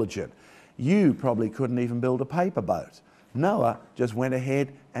intelligent. You probably couldn't even build a paper boat. Noah just went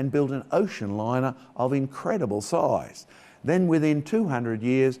ahead and built an ocean liner of incredible size. Then within 200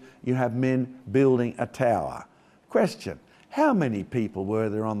 years, you have men building a tower. Question, how many people were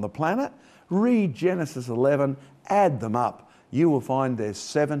there on the planet? Read Genesis 11, add them up. You will find there's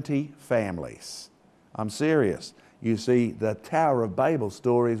 70 families. I'm serious. You see, the Tower of Babel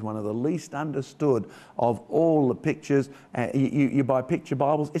story is one of the least understood of all the pictures. You buy picture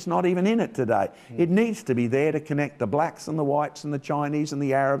Bibles, it's not even in it today. It needs to be there to connect the blacks and the whites and the Chinese and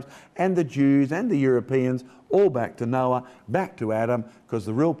the Arabs and the Jews and the Europeans all back to Noah, back to Adam, because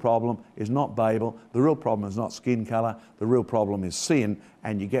the real problem is not Babel, the real problem is not skin colour, the real problem is sin,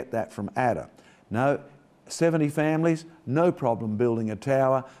 and you get that from Adam. No, 70 families, no problem building a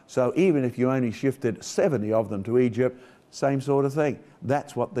tower. So even if you only shifted 70 of them to Egypt, same sort of thing.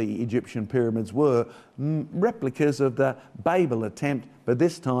 That's what the Egyptian pyramids were, replicas of the Babel attempt, but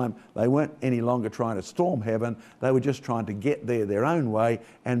this time they weren't any longer trying to storm heaven, they were just trying to get there their own way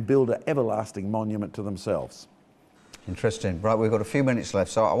and build an everlasting monument to themselves. Interesting. Right, we've got a few minutes left,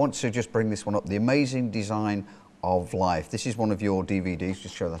 so I want to just bring this one up. The Amazing Design of Life. This is one of your DVDs.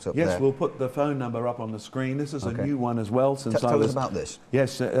 Just show that up there. Yes, we'll put the phone number up on the screen. This is a new one as well. Since Tell us about this.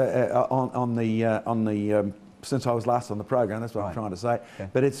 Yes, since I was last on the program, that's what I'm trying to say. Okay.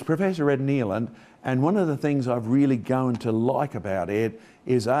 But it's Professor Ed Neeland, and one of the things I've really grown to like about Ed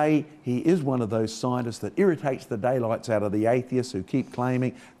is he is one of those scientists that irritates the daylights out of the atheists who keep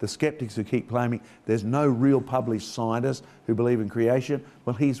claiming, the skeptics who keep claiming there's no real published scientists who believe in creation.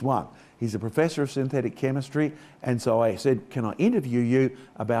 Well, he's one. He's a professor of synthetic chemistry, and so I said, can I interview you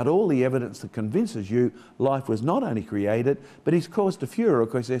about all the evidence that convinces you life was not only created, but he's caused a furor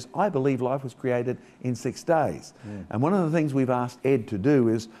because he says, I believe life was created in 6 days. And one of the things we've asked Ed to do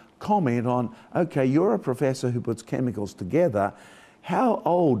is comment on, okay, you're a professor who puts chemicals together, how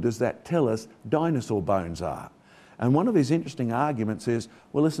old does that tell us dinosaur bones are? And one of his interesting arguments is,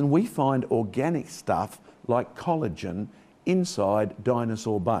 well, listen, we find organic stuff like collagen inside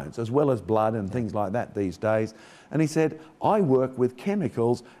dinosaur bones, as well as blood and things like that these days. And he said, I work with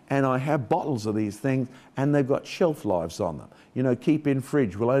chemicals and I have bottles of these things and they've got shelf lives on them. You know, keep in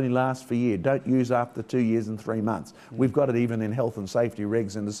fridge, will only last for a year. Don't use after 2 years and 3 months. We've got it even in health and safety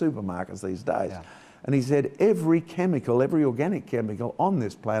regs in the supermarkets these days. Yeah. And he said every chemical, every organic chemical on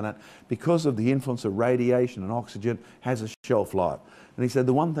this planet, because of the influence of radiation and oxygen, has a shelf life. And he said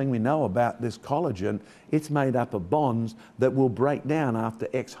the one thing we know about this collagen, it's made up of bonds that will break down after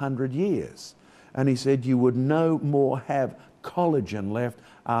X hundred years. And he said you would no more have collagen left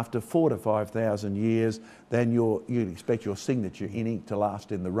after 4,000 to 5,000 years than you'd expect your signature in ink to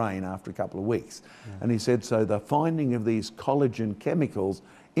last in the rain after a couple of weeks. Yeah. And he said, so the finding of these collagen chemicals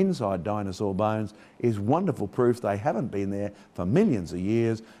inside dinosaur bones is wonderful proof they haven't been there for millions of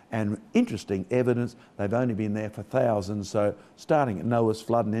years, and interesting evidence they've only been there for thousands, so starting at Noah's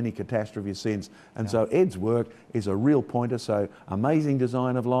flood and any catastrophe since. And so Ed's work is a real pointer. So Amazing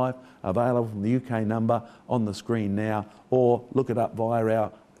Design of Life, available from the UK number on the screen now, or look it up via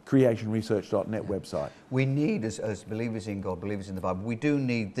our creationresearch.net website. We need, as believers in God, believers in the Bible, we do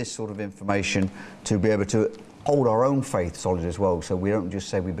need this sort of information to be able to hold our own faith solid as well, so we don't just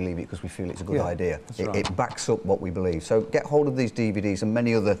say we believe it because we feel it's a good idea. It backs up what we believe. So get hold of these DVDs and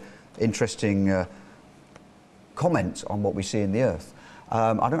many other interesting comments on what we see in the earth.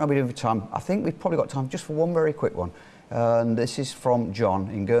 I don't know how we do for time. I think we've probably got time just for one very quick one. And this is from John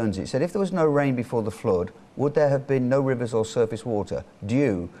in Guernsey. It said, if there was no rain before the flood, would there have been no rivers or surface water?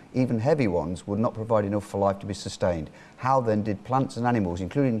 Dew, even heavy ones, would not provide enough for life to be sustained. How then did plants and animals,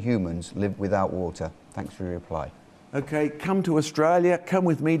 including humans, live without water? Thanks for your reply. Okay, come to Australia, come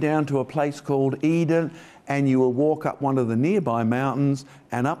with me down to a place called Eden, and you will walk up one of the nearby mountains,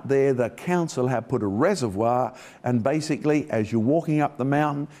 and up there the council have put a reservoir, and basically as you're walking up the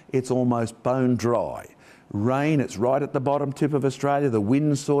mountain, it's almost bone dry. Rain, it's right at the bottom tip of Australia, the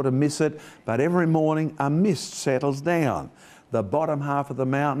winds sort of miss it, but every morning a mist settles down. The bottom half of the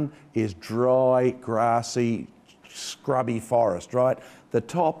mountain is dry, grassy, scrubby forest, right? The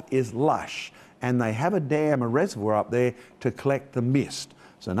top is lush, and they have a dam, a reservoir up there to collect the mist.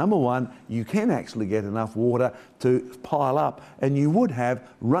 So number one, you can actually get enough water to pile up, and you would have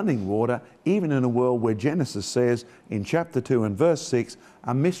running water even in a world where Genesis says in chapter 2 and verse 6,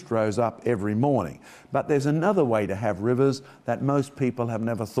 a mist rose up every morning. But there's another way to have rivers that most people have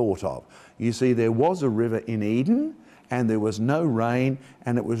never thought of. You see, there was a river in Eden, and there was no rain,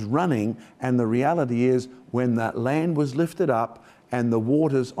 and it was running, and the reality is when that land was lifted up and the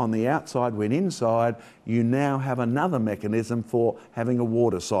waters on the outside went inside, you now have another mechanism for having a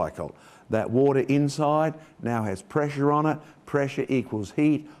water cycle. That water inside now has pressure on it. Pressure equals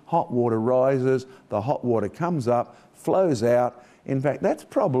heat. Hot water rises. The hot water comes up, flows out. In fact, that's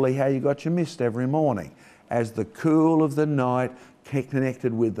probably how you got your mist every morning. As the cool of the night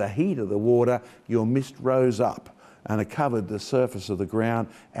connected with the heat of the water, your mist rose up and it covered the surface of the ground,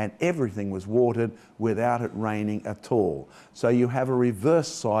 and everything was watered without it raining at all. So you have a reverse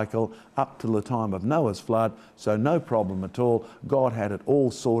cycle up to the time of Noah's flood, so no problem at all. God had it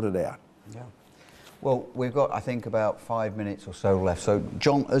all sorted out. Yeah. Well, we've got, I think, about 5 minutes or so left. So,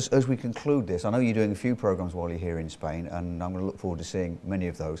 John, as we conclude this, I know you're doing a few programmes while you're here in Spain, and I'm going to look forward to seeing many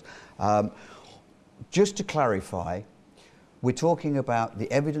of those. Just to clarify, we're talking about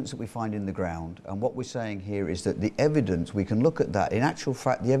the evidence that we find in the ground, and what we're saying here is that the evidence, we can look at that. In actual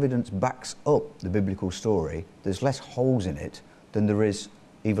fact, the evidence backs up the biblical story. There's less holes in it than there is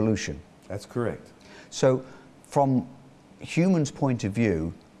evolution. That's correct. So, from humans' point of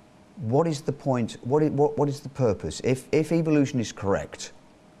view, what is the point, what is the purpose? If evolution is correct,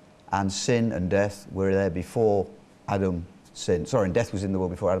 and sin and death were there before Adam sinned, sorry, and death was in the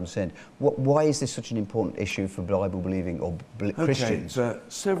world before Adam sinned, why is this such an important issue for Bible-believing or Christians? Okay, so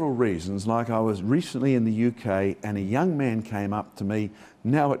several reasons. Like, I was recently in the UK and a young man came up to me,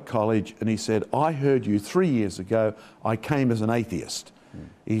 now at college, and he said, I heard you 3 years ago, I came as an atheist.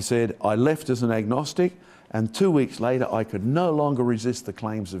 He said, I left as an agnostic, and 2 weeks later I could no longer resist the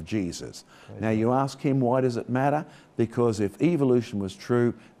claims of Jesus. Now you ask him, why does it matter? Because if evolution was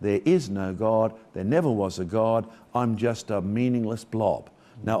true, there is no God, there never was a God, I'm just a meaningless blob.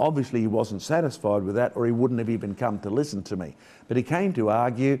 Now obviously he wasn't satisfied with that, or he wouldn't have even come to listen to me. But he came to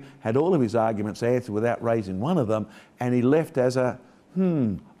argue, had all of his arguments answered without raising one of them, and he left as a,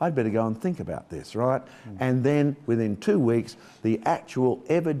 I'd better go and think about this, right? And then within 2 weeks, the actual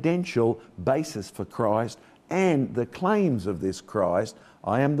evidential basis for Christ and the claims of this Christ.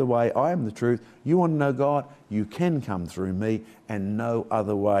 I am the way, I am the truth. You want to know God? You can come through me and no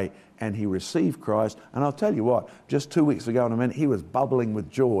other way. And he received Christ. And I'll tell you what, just 2 weeks ago in a minute, he was bubbling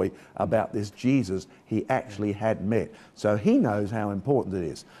with joy about this Jesus he actually had met. So he knows how important it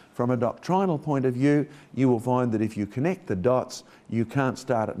is. From a doctrinal point of view, you will find that if you connect the dots, you can't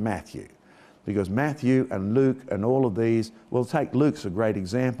start at Matthew. Because Matthew and Luke and all of these, well, take Luke's a great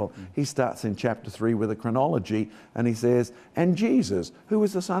example. He starts in chapter 3 with a chronology, and he says, and Jesus, who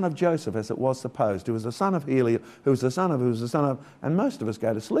was the son of Joseph, as it was supposed, who was the son of Heli, who was the son of, and most of us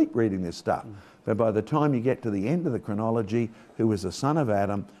go to sleep reading this stuff. But by the time you get to the end of the chronology, who was the son of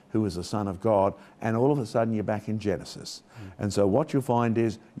Adam, who was the son of God, and all of a sudden you're back in Genesis. And so what you'll find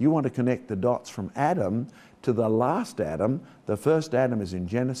is you want to connect the dots from Adam to the last Adam. The first Adam is in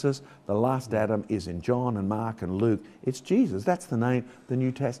Genesis, the last Adam is in John and Mark and Luke. It's Jesus. That's the name the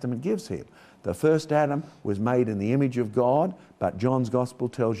New Testament gives him. The first Adam was made in the image of God, but John's Gospel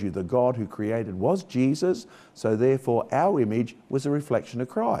tells you the God who created was Jesus, so therefore our image was a reflection of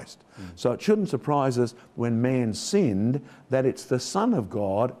Christ. So it shouldn't surprise us when man sinned that it's the Son of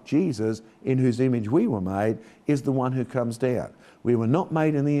God, Jesus, in whose image we were made, is the one who comes down. We were not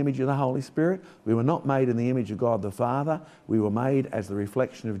made in the image of the Holy Spirit. We were not made in the image of God the Father. We were made as the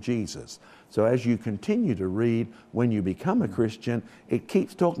reflection of Jesus. So as you continue to read, when you become a Christian, it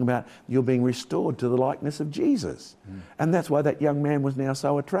keeps talking about you're being restored to the likeness of Jesus. And that's why that young man was now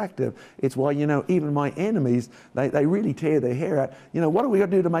so attractive. It's why, you know, even my enemies, they really tear their hair out. You know, what are we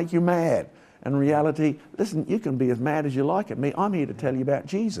going to do to make you mad? And reality, listen, you can be as mad as you like at me. I'm here to tell you about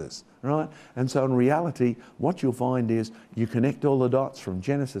Jesus, right? And so in reality, what you'll find is you connect all the dots from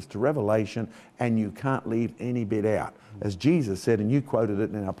Genesis to Revelation and you can't leave any bit out. As Jesus said, and you quoted it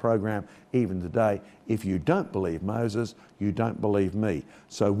in our program even today, if you don't believe Moses, you don't believe me.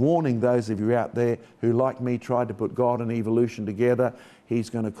 So warning those of you out there who, like me, tried to put God and evolution together, he's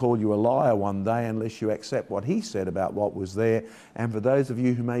going to call you a liar one day unless you accept what he said about what was there. And for those of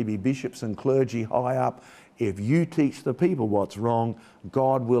you who may be bishops and clergy high up, if you teach the people what's wrong,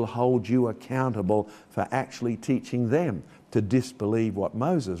 God will hold you accountable for actually teaching them to disbelieve what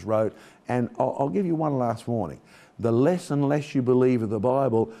Moses wrote. And I'll give you one last warning. The less and less you believe of the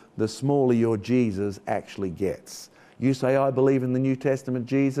Bible, the smaller your Jesus actually gets. You say, I believe in the New Testament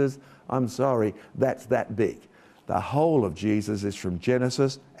Jesus. I'm sorry, that's that big. The whole of Jesus is from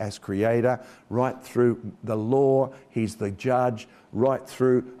Genesis as creator, right through the law, he's the judge, right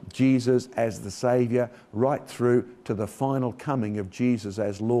through Jesus as the Saviour, right through to the final coming of Jesus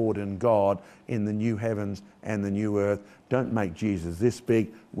as Lord and God in the new heavens and the new earth. Don't make Jesus this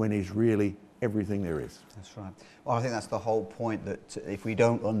big when he's really everything there is. That's right. Well, I think that's the whole point, that if we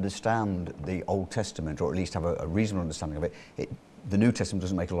don't understand the Old Testament, or at least have a reasonable understanding of it, the New Testament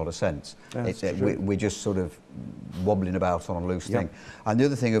doesn't make a lot of sense. We're just sort of wobbling about on a loose thing. And the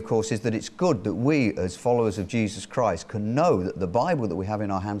other thing, of course, is that it's good that we, as followers of Jesus Christ, can know that the Bible that we have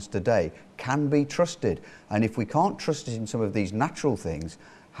in our hands today can be trusted. And if we can't trust it in some of these natural things,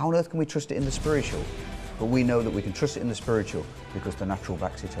 how on earth can we trust it in the spiritual? But we know that we can trust it in the spiritual because the natural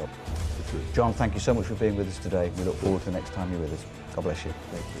backs it up. John, thank you so much for being with us today. We look forward to the next time you're with us. God bless you.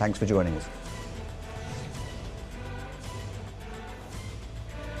 Thanks for joining us.